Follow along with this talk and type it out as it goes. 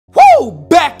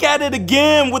back at it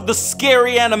again with the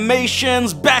scary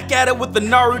animations, back at it with the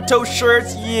Naruto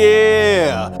shirts,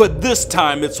 yeah. But this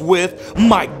time it's with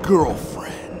my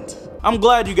girlfriend. I'm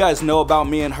glad you guys know about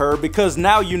me and her because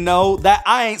now you know that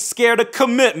I ain't scared of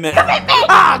commitment.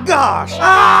 Ah, gosh.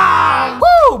 Ah,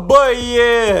 woo, but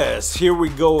yes, here we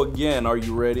go again. Are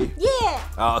you ready?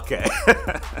 Yeah. Okay.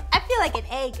 I feel like an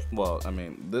egg. Well, I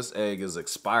mean, this egg is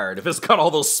expired if it's got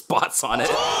all those spots on it.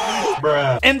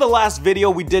 Bruh. In the last video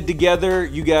we did together,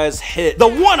 you guys hit the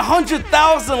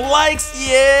 100,000 likes.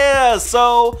 Yeah.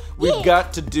 So we've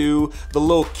got to do the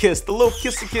little kiss. The little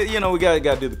kiss, you know, we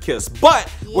gotta do the kiss.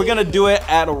 But we're gonna do it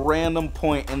at a random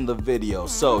point in the video.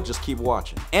 So just keep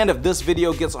watching. And if this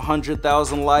video gets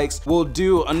 100,000 likes, we'll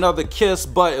do another kiss,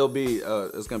 but it'll be,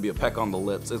 it's gonna be a peck on the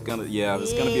lips. It's gonna be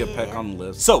a peck on the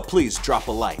lips. So please drop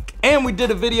a like. And we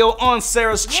did a video on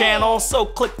Sarah's channel, so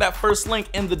click that first link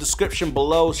in the description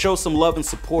below. Show some love and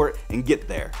support and get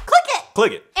there. Click it.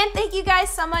 Click it. And thank you guys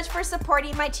so much for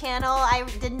supporting my channel. I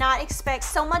did not expect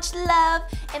so much love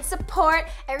and support.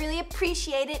 I really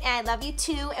appreciate it, and I love you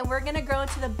too. And we're gonna grow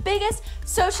into the biggest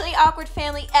socially awkward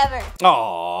family ever.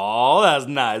 Oh, that's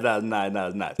nice, that's nice,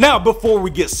 that's nice. Now, before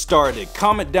we get started,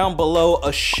 comment down below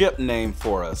a ship name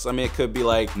for us. I mean, it could be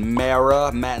like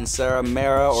Mara, Matt and Sarah,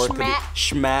 Mara, or it could be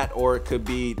Schmat, or it could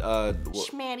be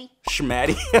Schmatty.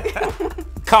 Schmatty.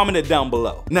 Comment it down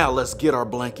below. Now let's get our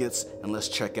blankets and let's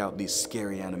check out these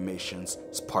scary animations.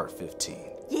 It's part 15.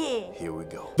 Yeah. Here we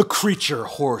go. The Creature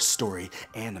Horror Story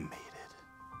Animated.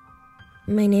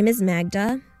 My name is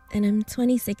Magda, and I'm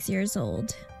 26 years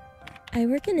old. I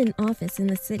work in an office in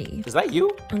the city. Is that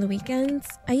you? On the weekends,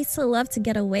 I used to love to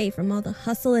get away from all the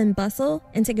hustle and bustle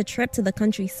and take a trip to the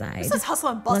countryside. This is hustle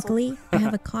and bustle. Luckily, I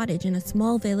have a cottage in a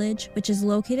small village, which is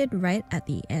located right at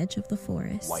the edge of the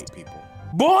forest. White people.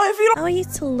 Boy, if you don't— I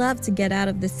used to love to get out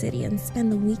of the city and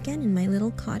spend the weekend in my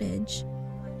little cottage.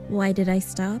 Why did I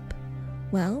stop?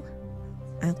 Well,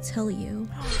 I'll tell you.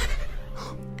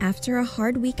 After a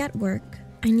hard week at work,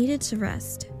 I needed to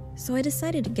rest, so I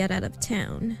decided to get out of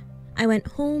town. I went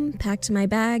home, packed my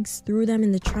bags, threw them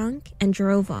in the trunk, and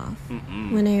drove off.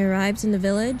 When I arrived in the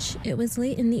village, it was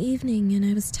late in the evening and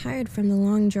I was tired from the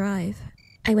long drive.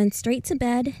 I went straight to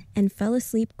bed and fell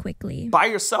asleep quickly. By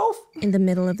yourself? In the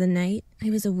middle of the night, I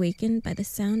was awakened by the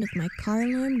sound of my car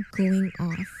alarm going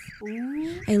off.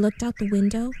 I looked out the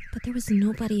window, but there was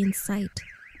nobody in sight.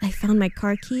 I found my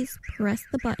car keys, pressed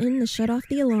the button to shut off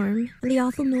the alarm, and the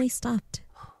awful noise stopped.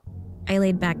 I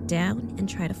laid back down and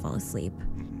tried to fall asleep.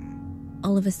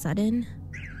 All of a sudden,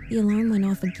 the alarm went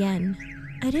off again.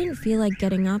 I didn't feel like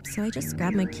getting up, so I just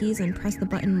grabbed my keys and pressed the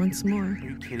button once more.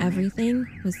 Everything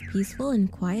was peaceful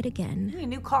and quiet again. You need a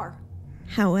new car.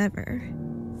 However,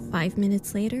 5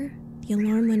 minutes later, the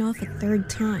alarm went off a third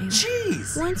time.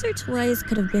 Jeez! Once or twice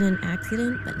could have been an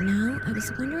accident, but now I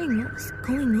was wondering what was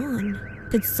going on.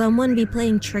 Could someone be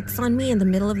playing tricks on me in the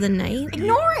middle of the night?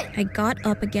 Ignore it! I got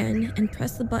up again and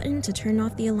pressed the button to turn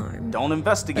off the alarm. Don't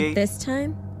investigate. But this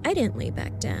time, I didn't lay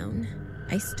back down.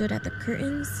 I stood at the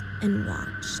curtains and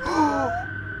watched.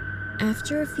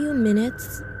 After a few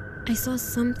minutes, I saw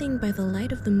something by the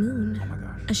light of the moon. Oh my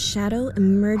gosh. A shadow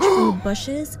emerged from the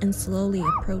bushes and slowly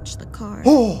approached the car.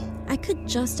 I could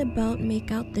just about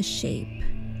make out the shape.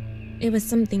 It was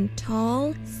something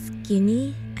tall,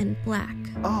 skinny, and black.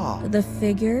 The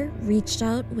figure reached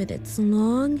out with its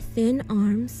long, thin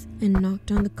arms and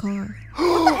knocked on the car.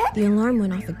 The alarm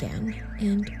went off again,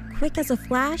 and quick as a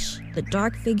flash, the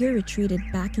dark figure retreated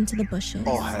back into the bushes.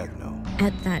 Oh, heck no.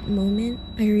 At that moment,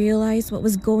 I realized what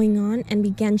was going on and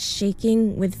began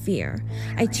shaking with fear.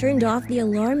 I turned off the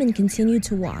alarm and continued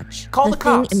to watch. Call the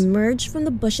cops. The thing emerged from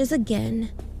the bushes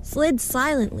again, slid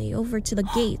silently over to the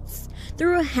gates,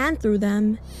 threw a hand through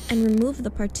them, and removed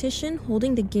the partition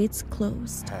holding the gates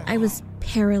closed. I was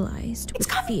paralyzed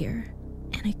with fear,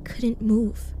 and I couldn't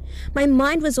move. My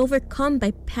mind was overcome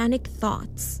by panic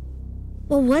thoughts.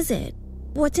 What was it?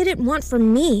 What did it want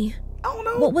from me? Oh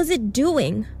no. What was it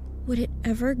doing? Would it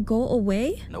ever go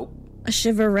away? Nope. A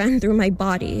shiver ran through my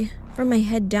body, from my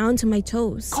head down to my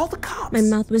toes. Call the cops. My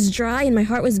mouth was dry and my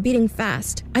heart was beating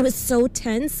fast. I was so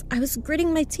tense, I was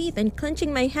gritting my teeth and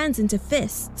clenching my hands into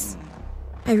fists.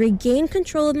 I regained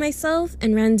control of myself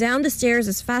and ran down the stairs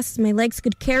as fast as my legs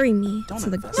could carry me to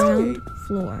the ground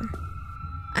floor.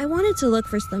 I wanted to look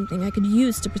for something I could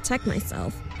use to protect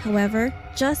myself. However,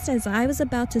 just as I was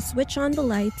about to switch on the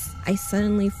lights, I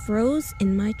suddenly froze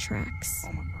in my tracks.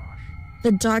 Oh my gosh.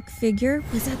 The dark figure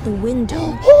was at the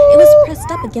window. It was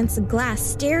pressed up against the glass,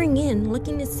 staring in,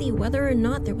 looking to see whether or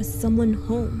not there was someone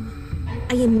home.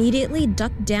 I immediately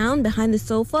ducked down behind the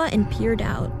sofa and peered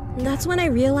out. That's when I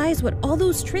realized what all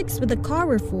those tricks with the car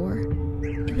were for.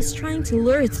 It was trying to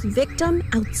lure its victim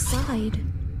outside.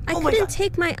 I couldn't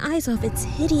take my eyes off its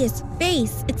hideous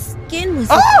face. Its skin was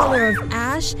the color of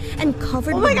ash and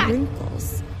covered with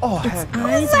wrinkles. Its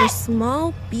eyes were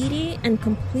small, beady, and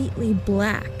completely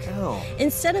black.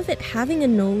 Instead of it having a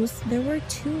nose, there were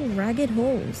 2 ragged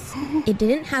holes. It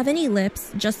didn't have any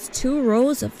lips, just 2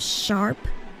 rows of sharp,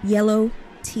 yellow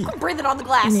teeth. I'm breathing on the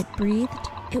glass. And it breathed.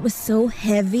 It was so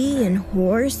heavy and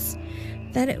hoarse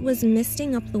that it was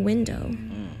misting up the window.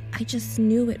 I just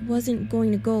knew it wasn't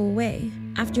going to go away.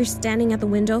 After standing at the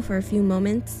window for a few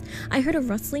moments, I heard a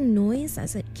rustling noise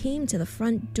as it came to the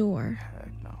front door.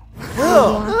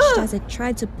 I watched as it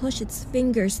tried to push its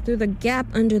fingers through the gap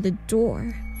under the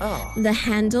door. The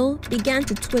handle began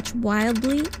to twitch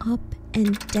wildly up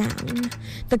and down.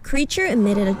 The creature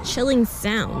emitted a chilling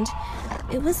sound.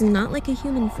 It was not like a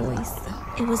human voice.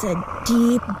 It was a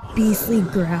deep, beastly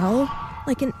growl,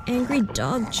 like an angry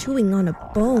dog chewing on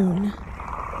a bone.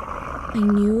 I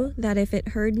knew that if it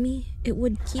heard me, it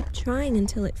would keep trying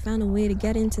until it found a way to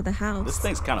get into the house. This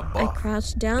thing's kind of buff. I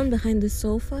crouched down behind the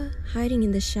sofa, hiding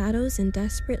in the shadows and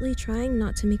desperately trying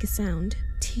not to make a sound.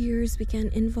 Tears began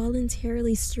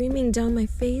involuntarily streaming down my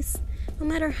face, no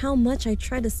matter how much I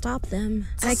tried to stop them.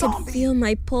 I could feel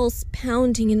my pulse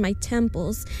pounding in my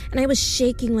temples, and I was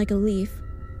shaking like a leaf,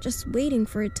 just waiting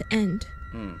for it to end.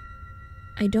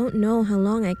 I don't know how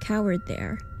long I cowered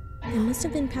there. I must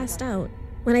have been passed out.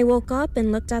 When I woke up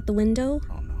and looked out the window,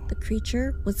 the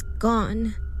creature was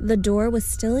gone. The door was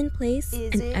still in place,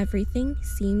 and everything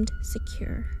seemed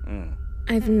secure.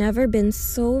 I've never been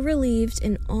so relieved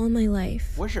in all my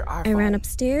life. Where's your iPhone? I ran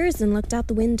upstairs and looked out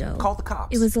the window. Call the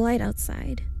cops. It was light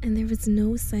outside, and there was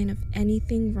no sign of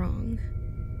anything wrong.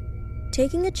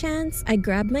 Taking a chance, I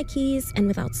grabbed my keys, and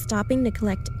without stopping to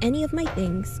collect any of my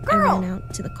things, I ran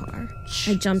out to the car.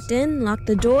 I jumped in, locked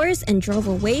the doors, and drove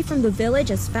away from the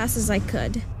village as fast as I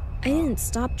could. I didn't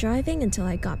stop driving until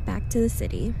I got back to the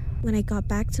city. When I got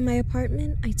back to my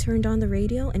apartment, I turned on the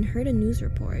radio and heard a news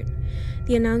report.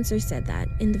 The announcer said that,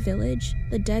 in the village,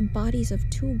 the dead bodies of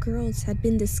 2 girls had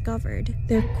been discovered.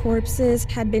 Their corpses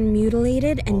had been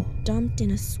mutilated and dumped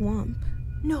in a swamp.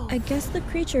 No. I guess the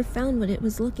creature found what it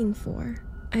was looking for.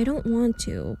 I don't want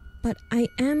to, but I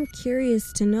am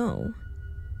curious to know.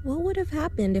 What would have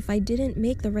happened if I didn't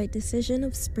make the right decision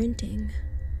of sprinting?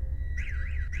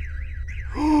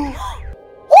 Oh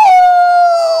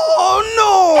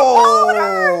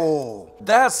no!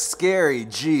 That's scary.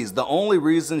 Jeez, the only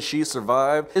reason she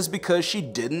survived is because she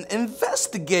didn't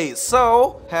investigate.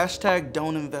 So, hashtag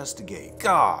don't investigate.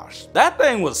 Gosh, that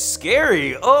thing was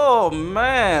scary. Oh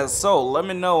man. So let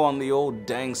me know on the old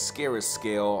dang scary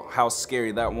scale how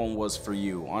scary that one was for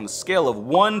you. On a scale of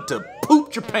 1 to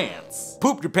poop your pants.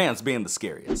 Poop your pants being the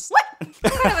scariest. What?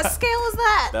 What kind of a scale is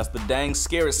that? That's the dang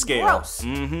scary scale. Gross.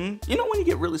 You know when you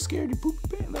get really scared, you poop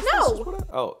your pants?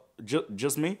 No.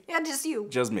 Just me? Yeah, just you.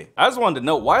 Just me. I just wanted to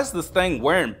know, why is this thing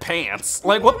wearing pants?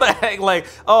 Like, what the heck? Like,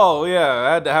 oh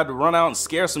yeah, I had to run out and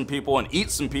scare some people and eat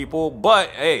some people,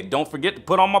 but hey, don't forget to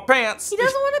put on my pants. He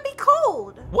doesn't want to be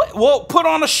cold. What? Well, put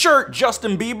on a shirt,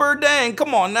 Justin Bieber. Dang,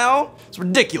 come on now. It's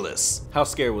ridiculous. How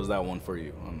scary was that one for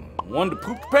you? 1 to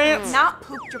poop your pants? Not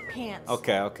pooped your pants.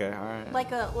 Okay, all right.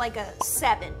 Like a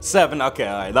 7. 7, okay,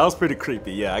 all right. That was pretty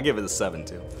creepy. Yeah, I give it a 7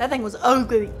 too. That thing was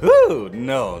ugly. Ooh,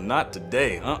 no, not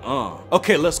today.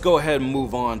 Okay, let's go ahead and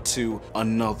move on to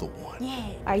another one.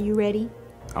 Yeah. Are you ready?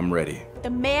 I'm ready. The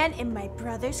man in my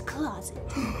brother's closet.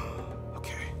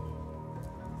 Okay.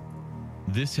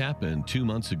 This happened 2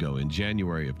 months ago in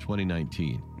January of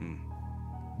 2019.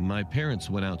 My parents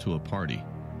went out to a party.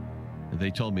 They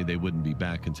told me they wouldn't be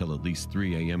back until at least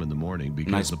 3 a.m. in the morning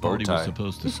because the party was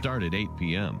supposed to start at 8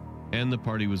 p.m. and the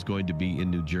party was going to be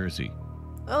in New Jersey.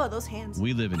 Oh, those hands.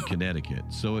 We live in Connecticut,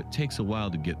 so it takes a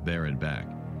while to get there and back.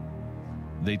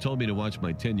 They told me to watch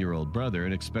my 10-year-old brother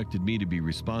and expected me to be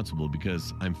responsible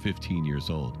because I'm 15 years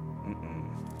old.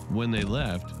 When they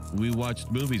left, we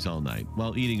watched movies all night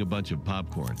while eating a bunch of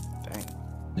popcorn. Dang.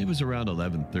 It was around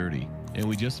 11:30, and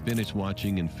we just finished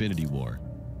watching Infinity War.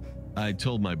 I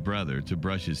told my brother to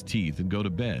brush his teeth and go to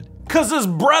bed. Cause his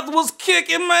breath was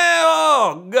kicking, man.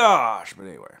 Oh gosh. But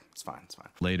anyway, it's fine.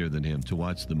 Later than him to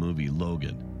watch the movie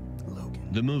Logan.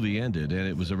 The movie ended and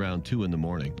it was around 2 in the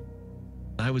morning.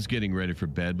 I was getting ready for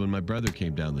bed when my brother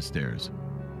came down the stairs.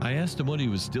 I asked him what he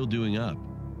was still doing up,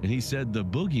 and he said the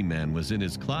boogeyman was in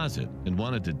his closet and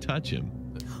wanted to touch him.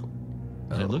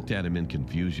 I looked at him in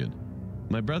confusion.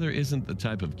 My brother isn't the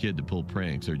type of kid to pull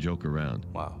pranks or joke around.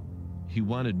 Wow. He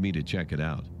wanted me to check it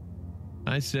out.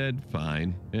 I said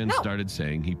fine and started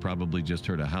saying he probably just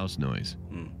heard a house noise.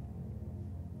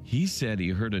 He said he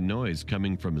heard a noise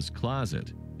coming from his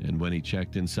closet, and when he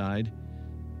checked inside,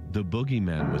 The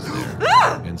boogeyman was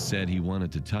there and said he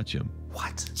wanted to touch him.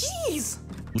 What? Jeez!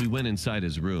 We went inside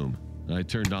his room. I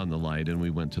turned on the light and we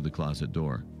went to the closet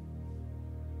door.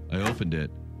 I opened it,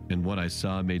 and what I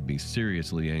saw made me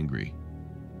seriously angry.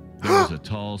 There was a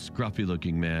tall,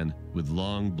 scruffy-looking man with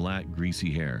long, black,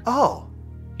 greasy hair. Oh.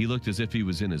 He looked as if he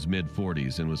was in his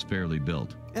mid-40s and was fairly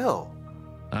built. Ew.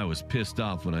 I was pissed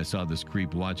off when I saw this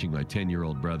creep watching my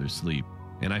 10-year-old brother sleep,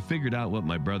 and I figured out what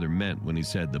my brother meant when he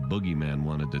said the boogeyman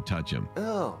wanted to touch him.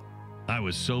 Ew. I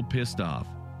was so pissed off.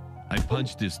 I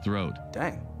punched his throat.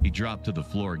 Dang. He dropped to the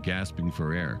floor gasping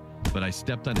for air, but I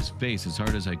stepped on his face as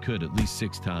hard as I could at least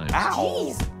 6 times. Ow.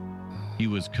 Jeez. He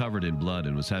was covered in blood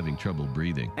and was having trouble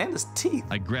breathing. And his teeth.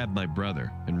 I grabbed my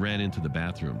brother and ran into the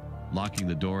bathroom, locking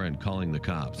the door and calling the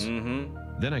cops.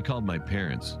 Then I called my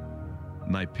parents.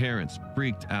 My parents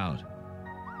freaked out.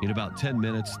 In about 10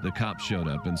 minutes, the cops showed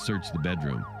up and searched the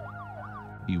bedroom.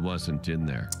 He wasn't in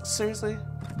there. Seriously?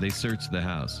 They searched the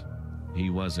house. He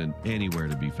wasn't anywhere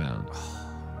to be found.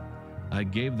 I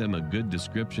gave them a good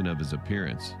description of his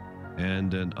appearance,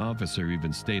 and an officer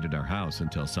even stayed at our house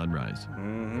until sunrise.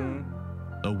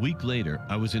 A week later,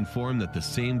 I was informed that the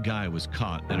same guy was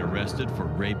caught and arrested for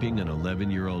raping an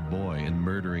 11-year-old boy and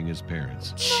murdering his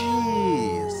parents.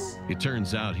 Jeez. It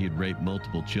turns out he had raped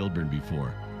multiple children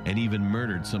before, and even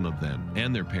murdered some of them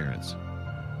and their parents.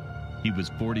 He was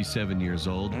 47 years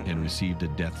old and received a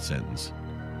death sentence.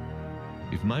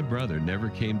 If my brother never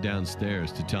came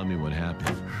downstairs to tell me what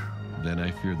happened, then I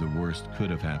fear the worst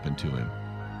could have happened to him.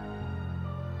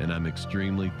 And I'm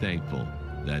extremely thankful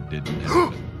that didn't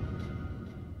happen.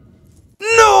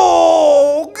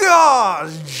 No!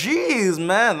 Gosh! Jeez,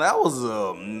 man. That was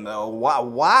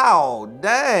wow.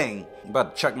 Dang. I'm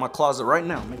about to check my closet right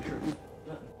now. Make sure.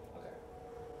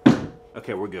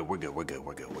 Okay, we're good.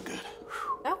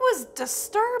 That was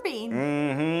disturbing.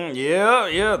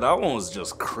 Yeah, that one was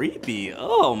just creepy.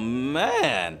 Oh,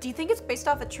 man. Do you think it's based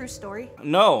off a true story?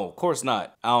 No, of course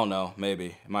not. I don't know, maybe,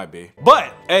 it might be.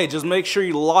 But, hey, just make sure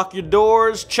you lock your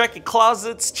doors, check your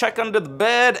closets, check under the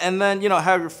bed, and then,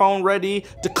 have your phone ready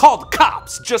to call the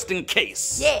cops, just in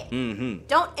case. Yeah.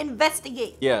 Don't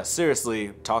investigate. Yeah,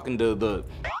 seriously, talking to the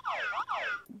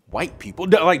white people,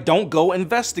 like, don't go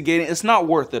investigating. It's not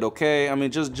worth it, okay? I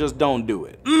mean, just don't do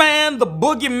it. Man, the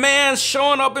boogeyman's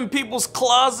showing up in people's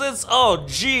closets. Oh,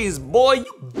 jeez, boy,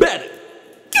 you better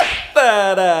get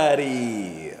that out of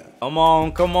here. Come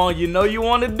on, you know you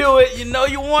want to do it. You know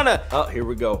you want to. Oh, here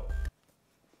we go.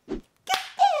 Get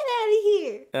that out of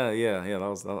here. Yeah,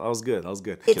 that was good.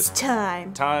 It's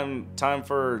time. Time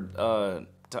for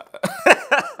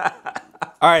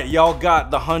All right, y'all got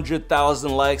the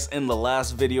 100,000 likes in the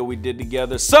last video we did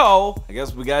together. So I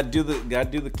guess we gotta do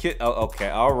the kit. Oh, okay,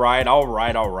 all right.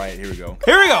 Here we go.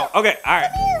 Okay, all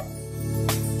right.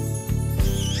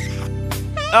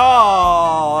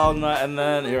 Oh, no, and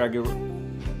then here I go.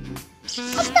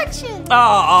 Affection.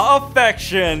 Oh,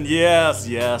 affection. Yes,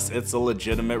 it's a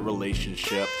legitimate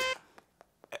relationship.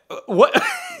 What?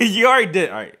 You already did.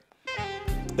 All right.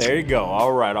 There you go.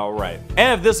 All right.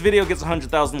 And if this video gets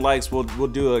 100,000 likes, we'll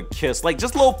do a kiss, like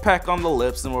just a little peck on the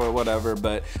lips and whatever.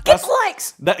 But get the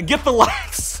likes. Get the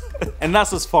likes, and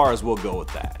that's as far as we'll go with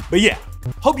that. But yeah,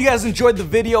 hope you guys enjoyed the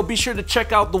video. Be sure to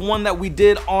check out the one that we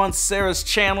did on Sarah's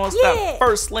channel. It's that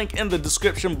first link in the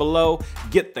description below.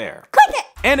 Get there. Click it.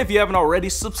 And if you haven't already,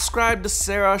 subscribe to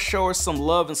Sarah, show her some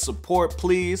love and support,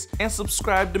 please. And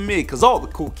subscribe to me, because all the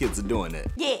cool kids are doing it.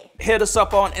 Yeah. Hit us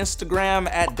up on Instagram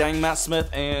at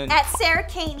DangMattSmith and at Sarah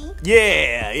Caney.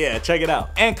 Yeah, check it out.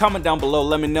 And comment down below,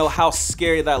 let me know how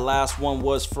scary that last one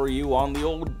was for you on the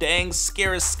old dang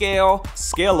scary scale.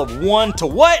 Scale of 1 to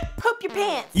what? Poop your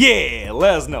pants. Yeah,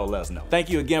 let us know. Thank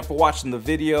you again for watching the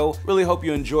video. Really hope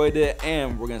you enjoyed it,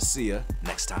 and we're gonna see you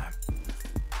next time.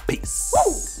 Peace.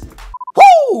 Woo!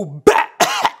 Woo! Back!